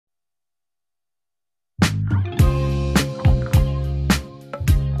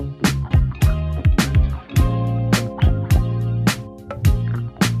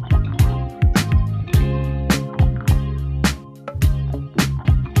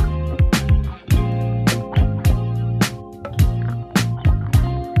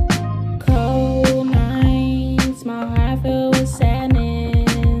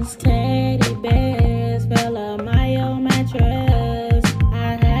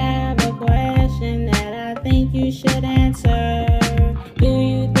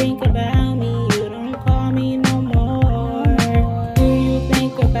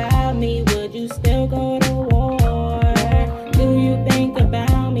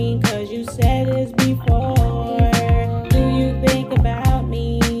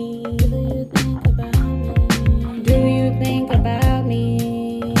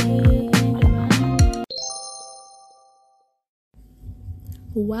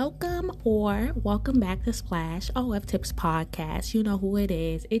Welcome back to Splash OF Tips Podcast. You know who it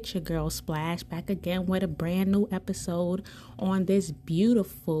is. It's your girl Splash back again with a brand new episode on this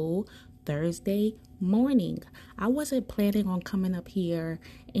beautiful Thursday morning. I wasn't planning on coming up here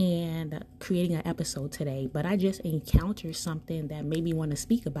and creating an episode today, but I just encountered something that made me want to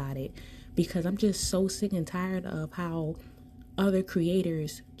speak about it because I'm just so sick and tired of how other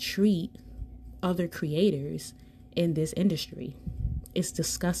creators treat other creators in this industry. It's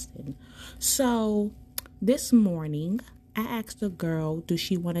disgusting. So this morning, I asked a girl, do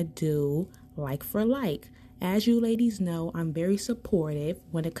she want to do like for like? As you ladies know, I'm very supportive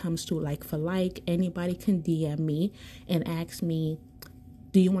when it comes to like for like. Anybody can DM me and ask me,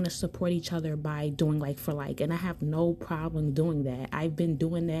 do you want to support each other by doing like for like? And I have no problem doing that. I've been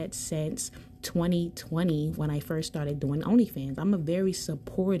doing that since 2020 when I first started doing Onlyfans. I'm a very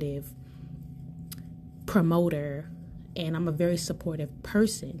supportive promoter and I'm a very supportive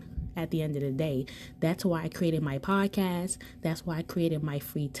person at the end of the day. That's why I created my podcast. That's why I created my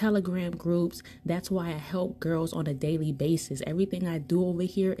free Telegram groups. That's why I help girls on a daily basis. Everything I do over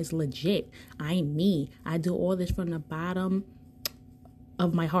here is legit. I'm me. I do all this from the bottom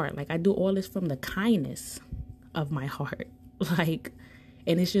of my heart. Like I do all this from the kindness of my heart. And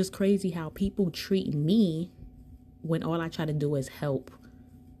it's just crazy how people treat me when all I try to do is help.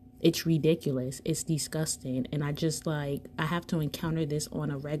 It's ridiculous. It's disgusting. And I just I have to encounter this on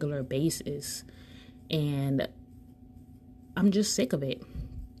a regular basis. And I'm just sick of it.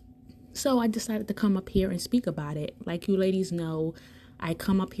 So I decided to come up here and speak about it. Like you ladies know, I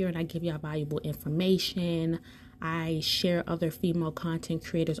come up here and I give y'all valuable information. I share other female content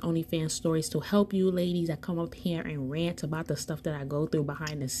creators' OnlyFans stories to help you ladies. I come up here and rant about the stuff that I go through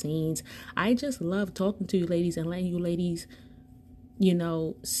behind the scenes. I just love talking to you ladies and letting you ladies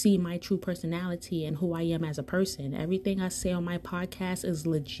see my true personality and who I am as a person. Everything I say on my podcast is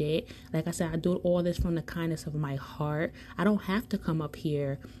legit. Like I said, I do all this from the kindness of my heart. I don't have to come up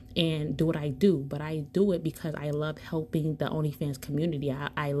here and do what I do, but I do it because I love helping the OnlyFans community.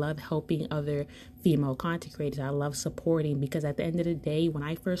 I love helping other female content creators. I love supporting because at the end of the day, when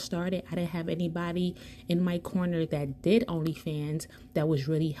I first started, I didn't have anybody in my corner that did OnlyFans that was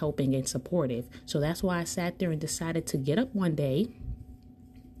really helping and supportive. So that's why I sat there and decided to get up one day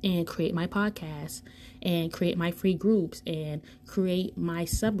and create my podcast and create my free groups and create my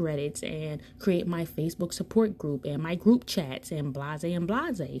subreddits and create my Facebook support group and my group chats and blase and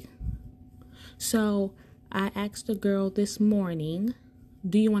blase. So I asked the girl this morning,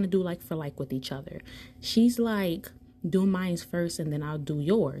 do you want to do like for like with each other? She's like, do mine first and then I'll do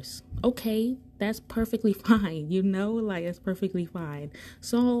yours. Okay, that's perfectly fine. It's perfectly fine.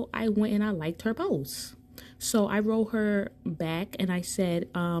 So I went and I liked her post. So I wrote her back and I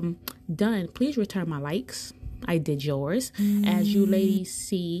said, done. Please return my likes. I did yours. As you ladies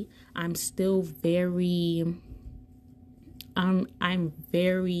see, I'm still very, I'm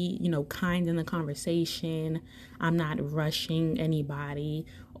very, kind in the conversation. I'm not rushing anybody.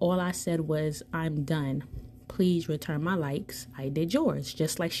 All I said was, I'm done. Please return my likes. I did yours,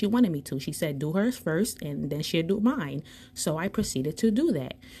 just like she wanted me to. She said, do hers first and then she'll do mine. So I proceeded to do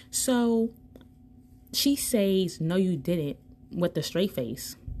that. So she says, no, you didn't, with the straight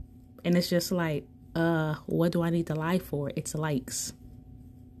face. And it's just like, what do I need to lie for? It's likes.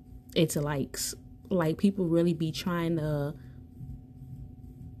 It's likes. Like, people really be trying to,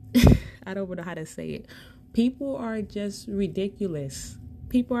 I don't know how to say it. People are just ridiculous.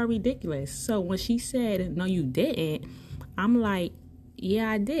 People are ridiculous. So when she said, no, you didn't, I'm like,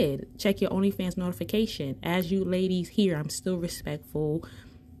 yeah, I did. Check your OnlyFans notification. As you ladies hear, I'm still respectful.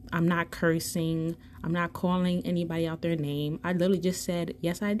 I'm not cursing. I'm not calling anybody out their name. I literally just said,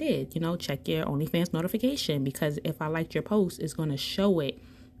 yes, I did. Check your OnlyFans notification because if I liked your post, it's going to show it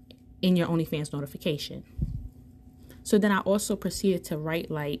in your OnlyFans notification. So then I also proceeded to write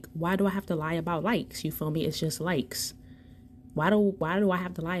why do I have to lie about likes? You feel me? It's just likes. Why do I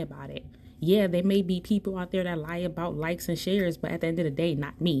have to lie about it? Yeah, there may be people out there that lie about likes and shares, but at the end of the day,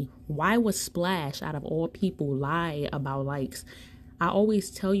 not me. Why would Splash, out of all people, lie about likes? I always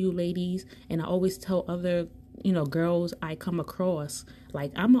tell you ladies, and I always tell other, girls I come across,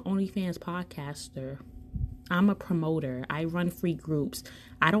 I'm an OnlyFans podcaster. I'm a promoter. I run free groups.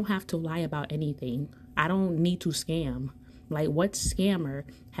 I don't have to lie about anything. I don't need to scam. What scammer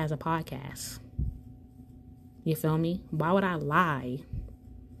has a podcast? You feel me? Why would I lie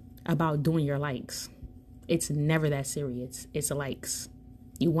about doing your likes? It's never that serious. It's likes.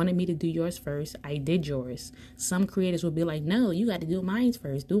 You wanted me to do yours first. I did yours. Some creators will be like, no, you got to do mine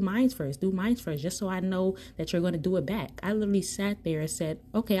first. Do mine first. Do mine first. Just so I know that you're going to do it back. I literally sat there and said,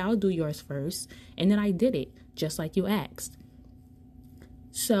 okay, I'll do yours first. And then I did it just like you asked.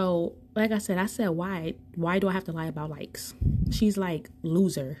 So, like I said, why do I have to lie about likes? She's like,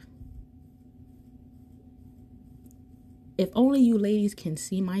 loser. If only you ladies can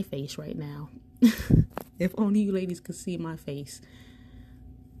see my face right now. If only you ladies could see my face.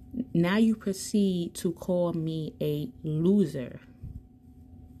 Now you proceed to call me a loser.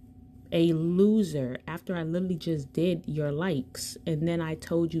 A loser after I literally just did your likes. And then I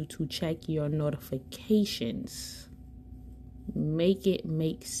told you to check your notifications. Make it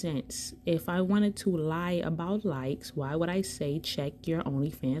make sense. If I wanted to lie about likes, why would I say check your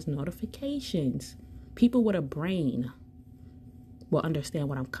OnlyFans notifications? People with a brain will understand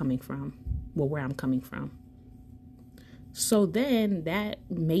what I'm coming from, well, where I'm coming from. So then that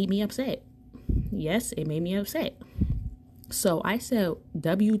made me upset. Yes, it made me upset. So I said,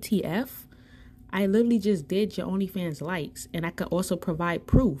 WTF? I literally just did your OnlyFans likes, and I could also provide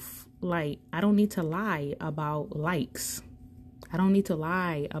proof. Like, I don't need to lie about likes. I don't need to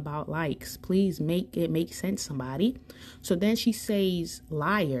lie about likes. Please make it make sense, somebody. So then she says,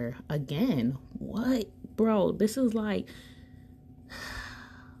 liar again. What? Bro, this is like,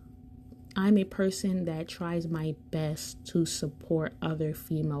 I'm a person that tries my best to support other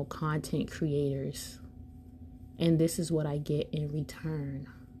female content creators. And this is what I get in return.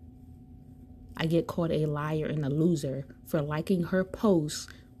 I get called a liar and a loser for liking her posts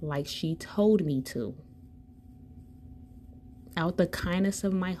like she told me to. Out the kindness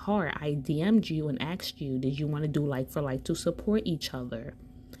of my heart, I DM'd you and asked you, did you want to do like for like to support each other?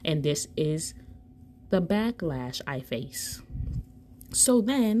 And this is the backlash I face. So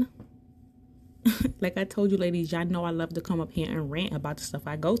then, like I told you ladies, y'all know I love to come up here and rant about the stuff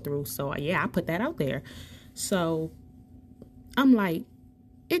I go through. So yeah, I put that out there. So I'm like,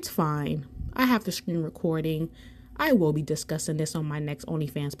 it's fine. I have the screen recording. I will be discussing this on my next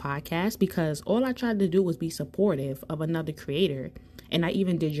OnlyFans podcast because all I tried to do was be supportive of another creator. And I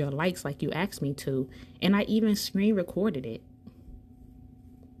even did your likes like you asked me to. And I even screen recorded it.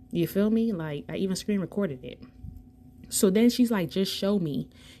 You feel me? Like, I even screen recorded it. So then she's like, just show me.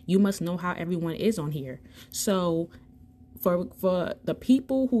 You must know how everyone is on here. So for the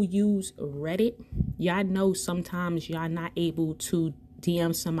people who use Reddit, y'all know sometimes y'all not able to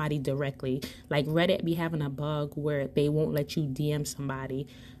DM somebody directly. Like Reddit be having a bug where they won't let you DM somebody.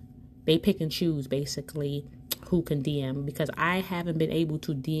 They pick and choose basically who can DM, because I haven't been able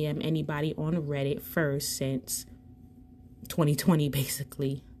to DM anybody on Reddit first since 2020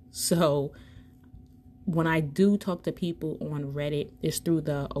 basically. So when I do talk to people on Reddit, it's through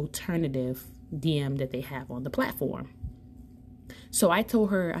the alternative DM that they have on the platform. So I told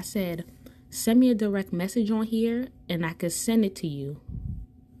her, I said, send me a direct message on here and I could send it to you,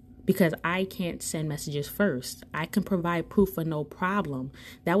 because I can't send messages first. I can provide proof for no problem.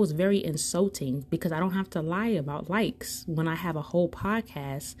 That was very insulting because I don't have to lie about likes when I have a whole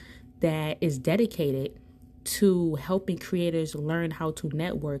podcast that is dedicated to helping creators learn how to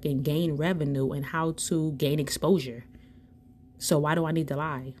network and gain revenue and how to gain exposure. So why do I need to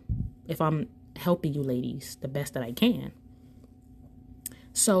lie if I'm helping you ladies the best that I can?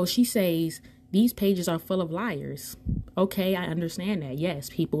 So she says, these pages are full of liars. Okay, I understand that. Yes,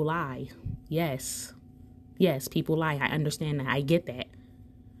 people lie. Yes, people lie. I understand that. I get that.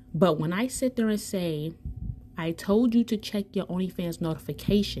 But when I sit there and say, I told you to check your OnlyFans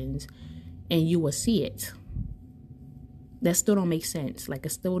notifications and you will see it, that still don't make sense. Like,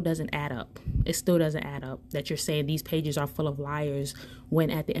 it still doesn't add up. It still doesn't add up that you're saying these pages are full of liars when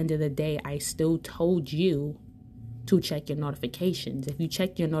at the end of the day, I still told you to check your notifications. If you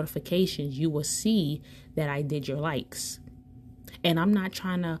check your notifications, you will see that I did your likes. And I'm not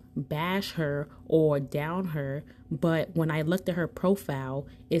trying to bash her or down her, but when I looked at her profile,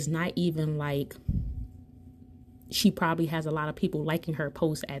 it's not even like she probably has a lot of people liking her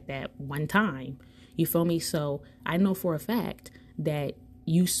post at that one time. You feel me? So I know for a fact that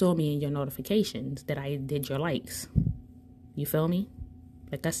you saw me in your notifications, that I did your likes. You feel me?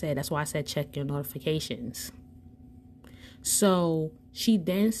 Like I said, that's why I said check your notifications. So she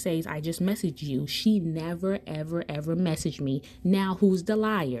then says, I just messaged you. She never, ever, ever messaged me. Now, who's the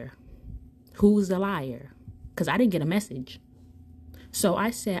liar? Who's the liar? Because I didn't get a message. So I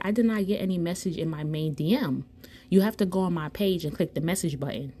said, I did not get any message in my main DM. You have to go on my page and click the message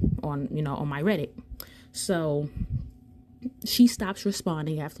button on my Reddit. So she stops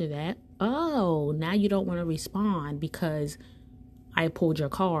responding after that. Oh, now you don't want to respond because I pulled your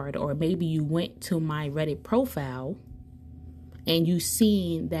card, or maybe you went to my Reddit profile and you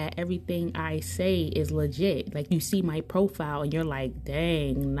seen that everything I say is legit. Like, you see my profile and you're like,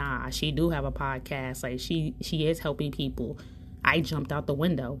 dang, nah, she do have a podcast. Like, she is helping people. I jumped out the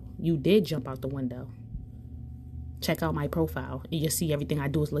window. You did jump out the window. Check out my profile. You just see everything I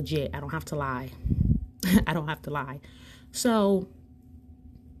do is legit. I don't have to lie. I don't have to lie. So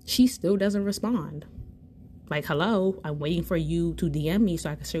she still doesn't respond. Like, hello, I'm waiting for you to DM me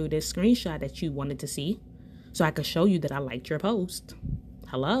so I can show you this screenshot that you wanted to see. So I could show you that I liked your post.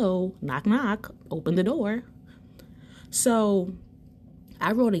 Hello, knock, knock, open the door. So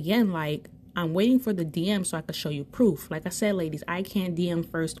I wrote again, like, I'm waiting for the DM so I could show you proof. Like I said, ladies, I can't DM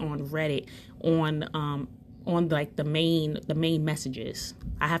first on Reddit on like the main messages.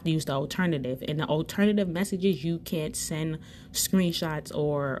 I have to use the alternative. And the alternative messages, you can't send screenshots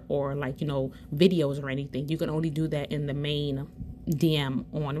or like, you know, videos or anything. You can only do that in the main DM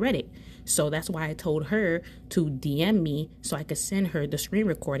on Reddit. So that's why I told her to DM me so I could send her the screen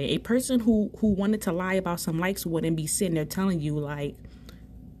recording. A person who wanted to lie about some likes wouldn't be sitting there telling you, like,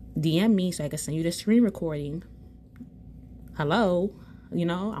 DM me so I can send you the screen recording. Hello? You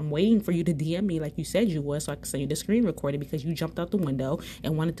know, I'm waiting for you to DM me like you said you would so I can send you the screen recording because you jumped out the window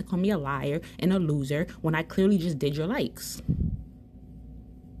and wanted to call me a liar and a loser when I clearly just did your likes.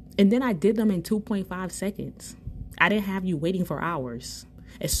 And then I did them in 2.5 seconds. I didn't have you waiting for hours.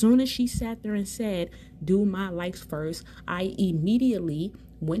 As soon as she sat there and said, do my likes first, I immediately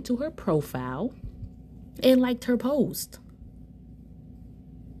went to her profile and liked her post.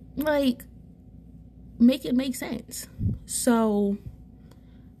 Like, make it make sense. So,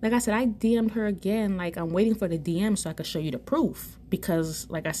 like I said, I DM'd her again, like, I'm waiting for the DM so I could show you the proof. Because,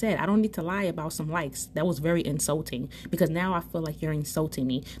 like I said, I don't need to lie about some likes. That was very insulting. Because now I feel like you're insulting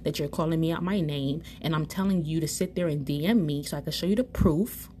me, that you're calling me out my name, and I'm telling you to sit there and DM me so I can show you the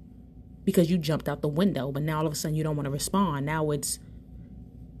proof because you jumped out the window. But now all of a sudden you don't want to respond. Now it's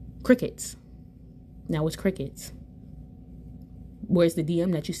crickets. Now it's crickets. Where's the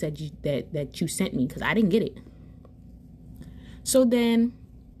DM that you said that you sent me? Because I didn't get it. So then,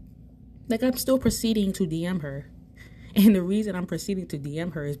 like, I'm still proceeding to DM her. And the reason I'm proceeding to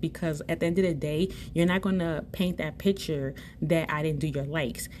DM her is because at the end of the day, you're not going to paint that picture that I didn't do your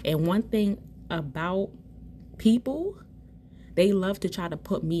likes. And one thing about people, they love to try to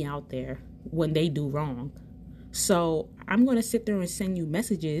put me out there when they do wrong. So I'm going to sit there and send you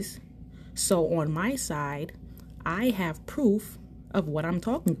messages. So on my side, I have proof of what I'm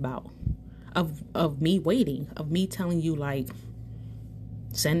talking about, of me waiting, of me telling you, like,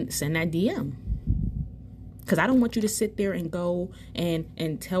 send that DM. Because I don't want you to sit there and go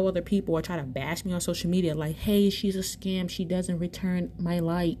and tell other people or try to bash me on social media like, hey, she's a scam. She doesn't return my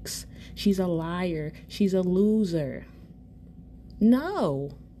likes. She's a liar. She's a loser.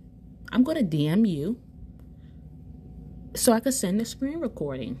 No. I'm going to DM you so I could send the screen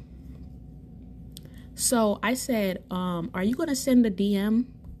recording. So I said, are you going to send the DM?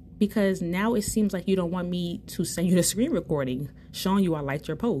 Because now it seems like you don't want me to send you the screen recording showing you I liked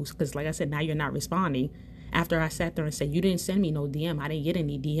your post. Because like I said, now you're not responding. After I sat there and said, you didn't send me no DM. I didn't get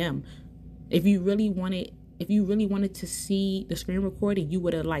any DM. If you really wanted to see the screen recording, you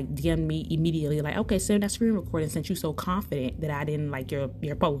would have, like, DM'd me immediately. Like, okay, send that screen recording since you're so confident that I didn't like your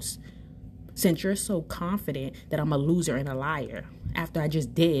post. Since you're so confident that I'm a loser and a liar after I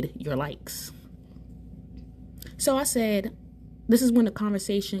just did your likes. So I said, this is when the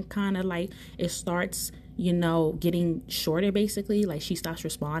conversation kind of, like, it starts, you know, getting shorter, basically. Like, she stops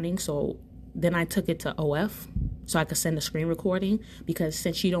responding. So then I took it to OF so I could send a screen recording, because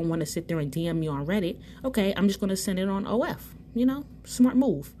since you don't want to sit there and DM me on Reddit, okay, I'm just going to send it on OF, you know, smart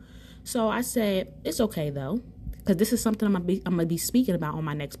move. So I said, it's okay though, because this is something I'm going to be speaking about on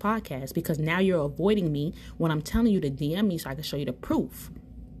my next podcast, because now you're avoiding me when I'm telling you to DM me so I can show you the proof.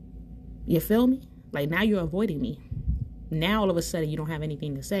 You feel me? Like, now you're avoiding me. Now all of a sudden you don't have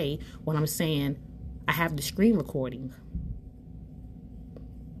anything to say when I'm saying I have the screen recording.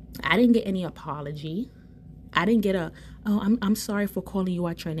 I didn't get any apology. I didn't get I'm sorry for calling you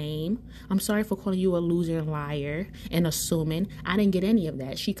out your name. I'm sorry for calling you a loser and liar and assuming. I didn't get any of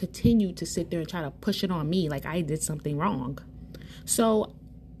that. She continued to sit there and try to push it on me like I did something wrong. So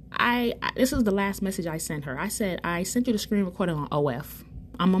this is the last message I sent her. I said, I sent you the screen recording on OF.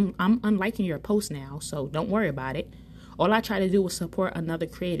 I'm unliking your post now, so don't worry about it. All I try to do was support another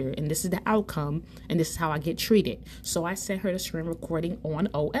creator, and this is the outcome, and this is how I get treated. So I sent her the screen recording on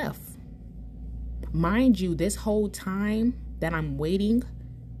OF. Mind you, this whole time that I'm waiting,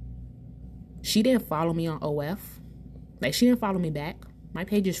 she didn't follow me on OF. Like, she didn't follow me back. My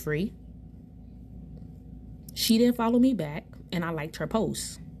page is free. She didn't follow me back, and I liked her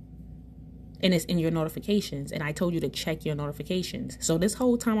post. And it's in your notifications, and I told you to check your notifications. So this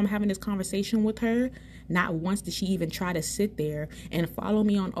whole time I'm having this conversation with her, not once did she even try to sit there and follow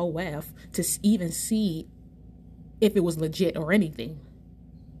me on OF to even see if it was legit or anything.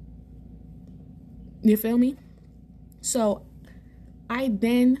 You feel me? So I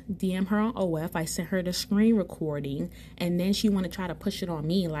then DM her on OF. I sent her the screen recording, and then she want to try to push it on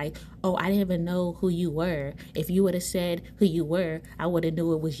me like, oh, I didn't even know who you were. If you would have said who you were, I would have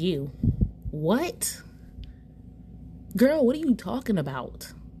knew it was you. What? Girl, what are you talking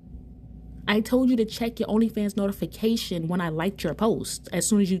about? I told you to check your OnlyFans notification when I liked your post as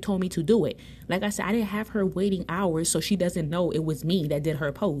soon as you told me to do it. Like I said, I didn't have her waiting hours so she doesn't know it was me that did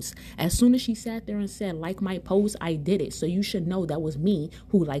her post. As soon as she sat there and said, like my post, I did it. So you should know that was me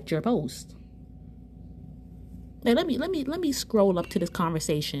who liked your post. Now, let me scroll up to this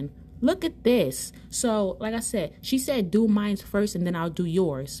conversation. Look at this. So, like I said, she said, do mine first and then I'll do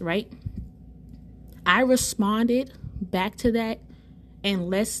yours, right? I responded back to that in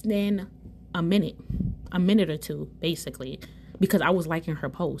less than a minute or two, basically, because I was liking her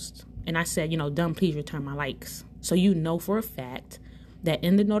post. And I said, dumb, please return my likes. So you know for a fact that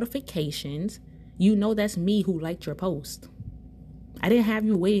in the notifications, that's me who liked your post. I didn't have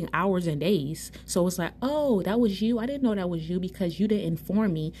you waiting hours and days. So it's like, oh, that was you. I didn't know that was you because you didn't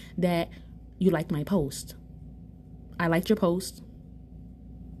inform me that you liked my post. I liked your post.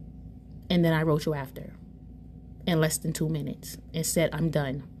 And then I wrote you after in less than 2 minutes and said, I'm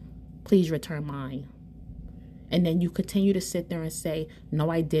done. Please return mine. And then you continue to sit there and say,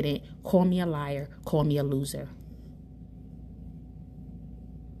 no, I didn't. Call me a liar. Call me a loser.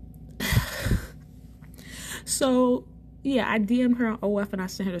 So, yeah, I DM'd her on OF and I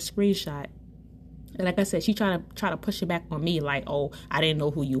sent her a screenshot. And like I said, she tried to push it back on me like, oh, I didn't know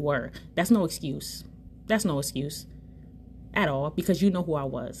who you were. That's no excuse. That's no excuse at all because you know who I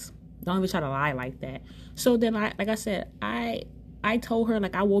was. Don't even try to lie like that. So then, I told her,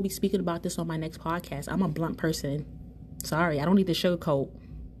 I will be speaking about this on my next podcast. I'm a blunt person. Sorry, I don't need to sugarcoat.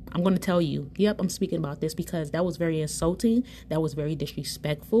 I'm going to tell you, yep, I'm speaking about this because that was very insulting. That was very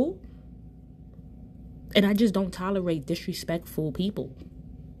disrespectful. And I just don't tolerate disrespectful people.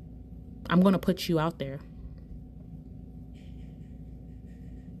 I'm going to put you out there.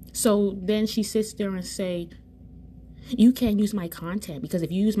 So then she sits there and say, you can't use my content because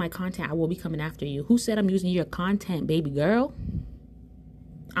if you use my content, I will be coming after you. Who said I'm using your content, baby girl?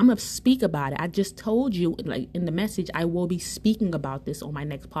 I'm going to speak about it. I just told you, in the message, I will be speaking about this on my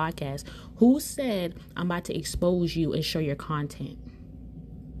next podcast. Who said I'm about to expose you and show your content?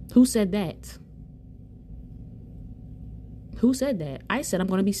 Who said that? Who said that? I said I'm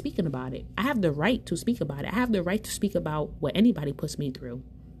going to be speaking about it. I have the right to speak about it. I have the right to speak about what anybody puts me through.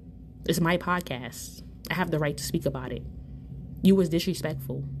 It's my podcast. I have the right to speak about it. You was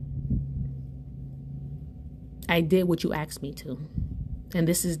disrespectful. I did what you asked me to. And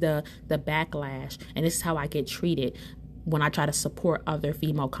this is the backlash. And this is how I get treated when I try to support other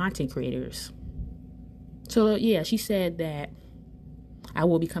female content creators. So, yeah, she said that I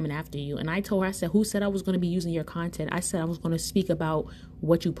will be coming after you. And I told her, I said, who said I was going to be using your content? I said I was going to speak about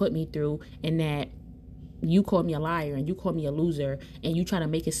what you put me through and that you called me a liar and you called me a loser and you try to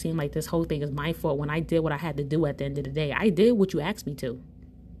make it seem like this whole thing is my fault when I did what I had to do at the end of the day. I did what you asked me to.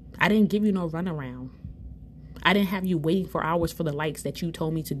 I didn't give you no runaround. I didn't have you waiting for hours for the likes that you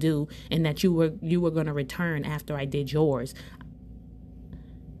told me to do and that you were going to return after I did yours.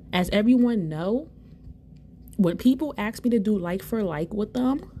 As everyone know, when people ask me to do like for like with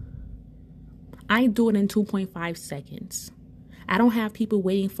them, I do it in 2.5 seconds. I don't have people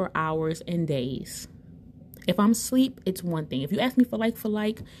waiting for hours and days. If I'm asleep, it's one thing. If you ask me for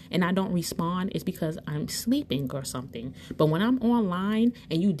like and I don't respond, it's because I'm sleeping or something. But when I'm online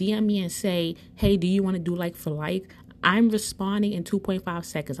and you DM me and say, hey, do you want to do like for like? I'm responding in 2.5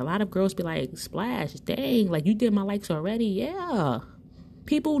 seconds. A lot of girls be like, Splash, dang, like you did my likes already. Yeah.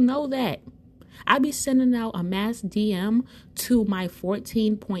 People know that. I be sending out a mass DM to my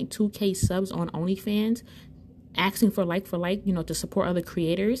 14.2K subs on OnlyFans, asking for like, to support other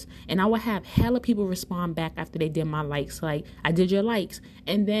creators. And I would have hella people respond back after they did my likes. Like, I did your likes.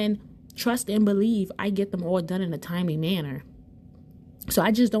 And then trust and believe I get them all done in a timely manner. So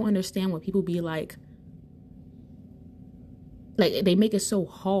I just don't understand when people be like they make it so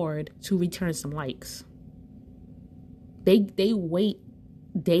hard to return some likes. They wait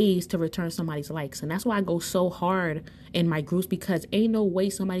days to return somebody's likes, and that's why I go so hard in my groups, because ain't no way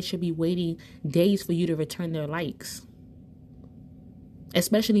somebody should be waiting days for you to return their likes,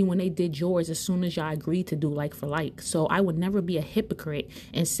 especially when they did yours as soon as y'all agreed to do like for like. So I would never be a hypocrite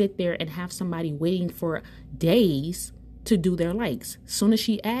and sit there and have somebody waiting for days to do their likes. As soon as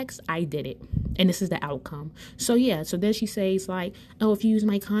she asks, I did it, and this is the outcome. So yeah, so then she says like, oh, if you use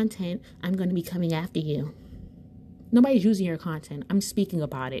my content, I'm going to be coming after you. Nobody's using your content. I'm speaking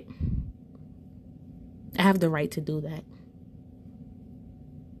about it. I have the right to do that.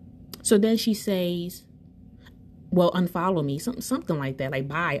 So then she says, well, unfollow me, something like that, like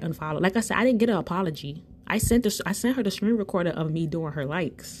bye, unfollow. Like I said, I didn't get an apology. I sent her the screen recorder of me doing her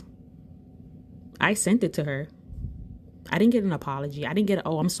likes. I sent it to her. I didn't get an apology. I didn't get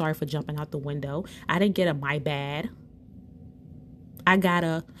I'm sorry for jumping out the window. I didn't get a my bad. I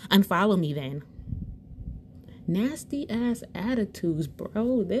gotta unfollow me then. Nasty ass attitudes,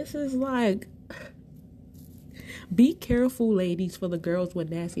 bro. This is like, be careful, ladies, for the girls with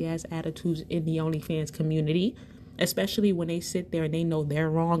nasty ass attitudes in the OnlyFans community, especially when they sit there and they know they're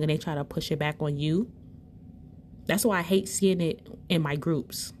wrong and they try to push it back on you. That's why I hate seeing it in my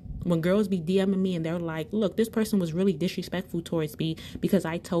groups. When girls be DMing me and they're like, look, this person was really disrespectful towards me because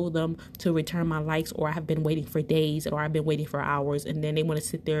I told them to return my likes, or I have been waiting for days, or I've been waiting for hours, and then they want to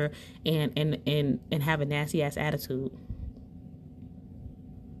sit there and have a nasty ass attitude.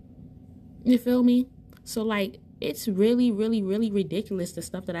 You feel me? So like, it's really, really, really ridiculous, the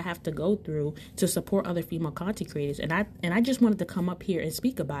stuff that I have to go through to support other female content creators. And I just wanted to come up here and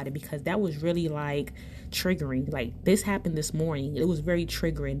speak about it because that was really like triggering. Like, this happened this morning. It was very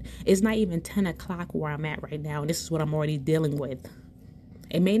triggering. It's not even 10 o'clock where I'm at right now, and this is what I'm already dealing with.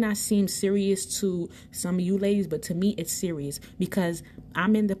 It may not seem serious to some of you ladies, but to me, it's serious because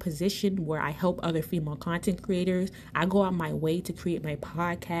I'm in the position where I help other female content creators. I go out my way to create my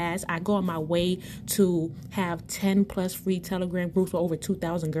podcast. I go out my way to have 10 plus free Telegram groups with over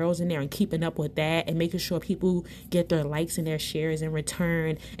 2,000 girls in there and keeping up with that and making sure people get their likes and their shares in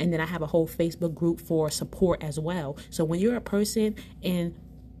return. And then I have a whole Facebook group for support as well. So when you're a person in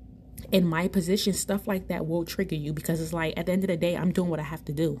my position, stuff like that will trigger you because it's like, at the end of the day, I'm doing what I have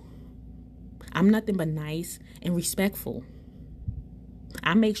to do. I'm nothing but nice and respectful.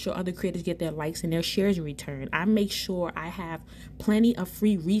 I make sure other creators get their likes and their shares in return. I make sure I have plenty of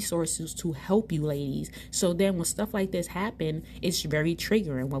free resources to help you ladies. So then when stuff like this happen, it's very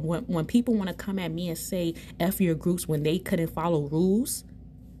triggering. When people want to come at me and say F your groups when they couldn't follow rules,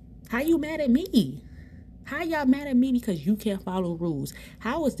 how you mad at me? How y'all mad at me because you can't follow rules?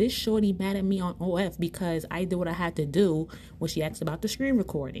 How is this shorty mad at me on OF because I did what I had to do when she asked about the screen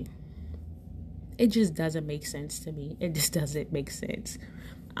recording? It just doesn't make sense to me. It just doesn't make sense.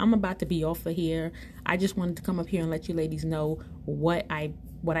 I'm about to be off of here. I just wanted to come up here and let you ladies know what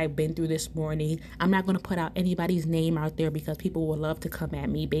I've been through this morning. I'm not going to put out anybody's name out there because people will love to come at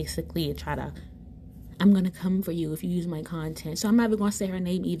me basically and try to, I'm going to come for you if you use my content. So I'm not even going to say her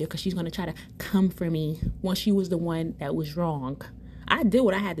name either because she's going to try to come for me when she was the one that was wrong. I did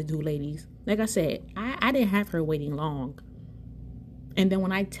what I had to do, ladies. Like I said, I didn't have her waiting long. And then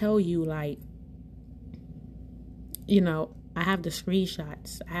when I tell you, like, you know, I have the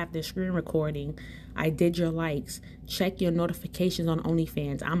screenshots, I have the screen recording, I did your likes, check your notifications on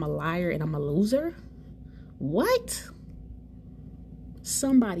OnlyFans, I'm a liar and I'm a loser? What?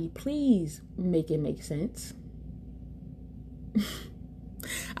 Somebody please make it make sense.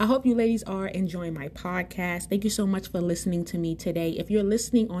 I hope you ladies are enjoying my podcast. Thank you so much for listening to me today. If you're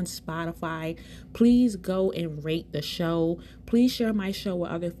listening on Spotify, please go and rate the show. Please share my show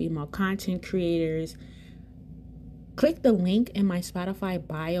with other female content creators. Click the link in my Spotify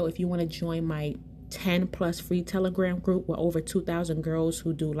bio if you want to join my 10 plus free Telegram group with over 2,000 girls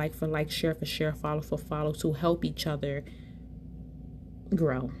who do like for like, share for share, follow for follow to help each other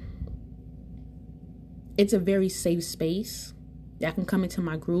grow. It's a very safe space. Y'all can come into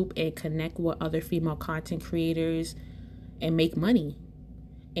my group and connect with other female content creators and make money.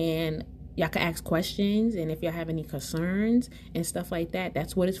 And y'all can ask questions, and if y'all have any concerns and stuff like that,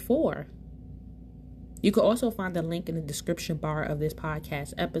 that's what it's for. You can also find the link in the description bar of this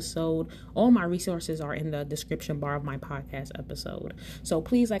podcast episode. All my resources are in the description bar of my podcast episode. So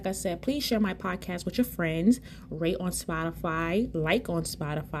please, like I said, please share my podcast with your friends. Rate on Spotify, like on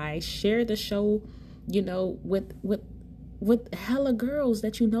Spotify, share the show, you know, with hella girls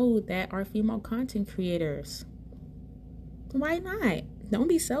that you know that are female content creators. Why not? Don't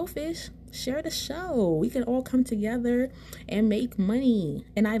be selfish. Share the show. We can all come together and make money.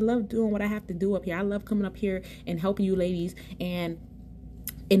 And I love doing what I have to do up here. I love coming up here and helping you ladies and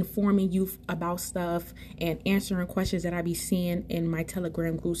informing you about stuff and answering questions that I be seeing in my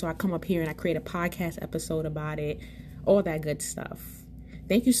Telegram group. So I come up here and I create a podcast episode about it. All that good stuff.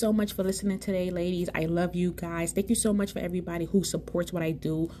 Thank you so much for listening today, ladies. I love you guys. Thank you so much for everybody who supports what I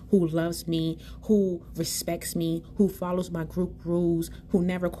do, who loves me, who respects me, who follows my group rules, who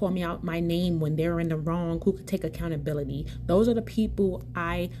never call me out my name when they're in the wrong, who can take accountability. Those are the people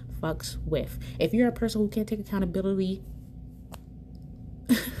I fucks with. If you're a person who can't take accountability,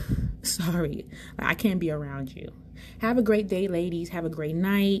 sorry, I can't be around you. Have a great day, ladies. Have a great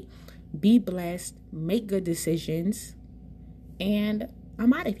night. Be blessed. Make good decisions. And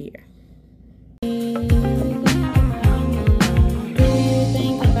I'm out of here.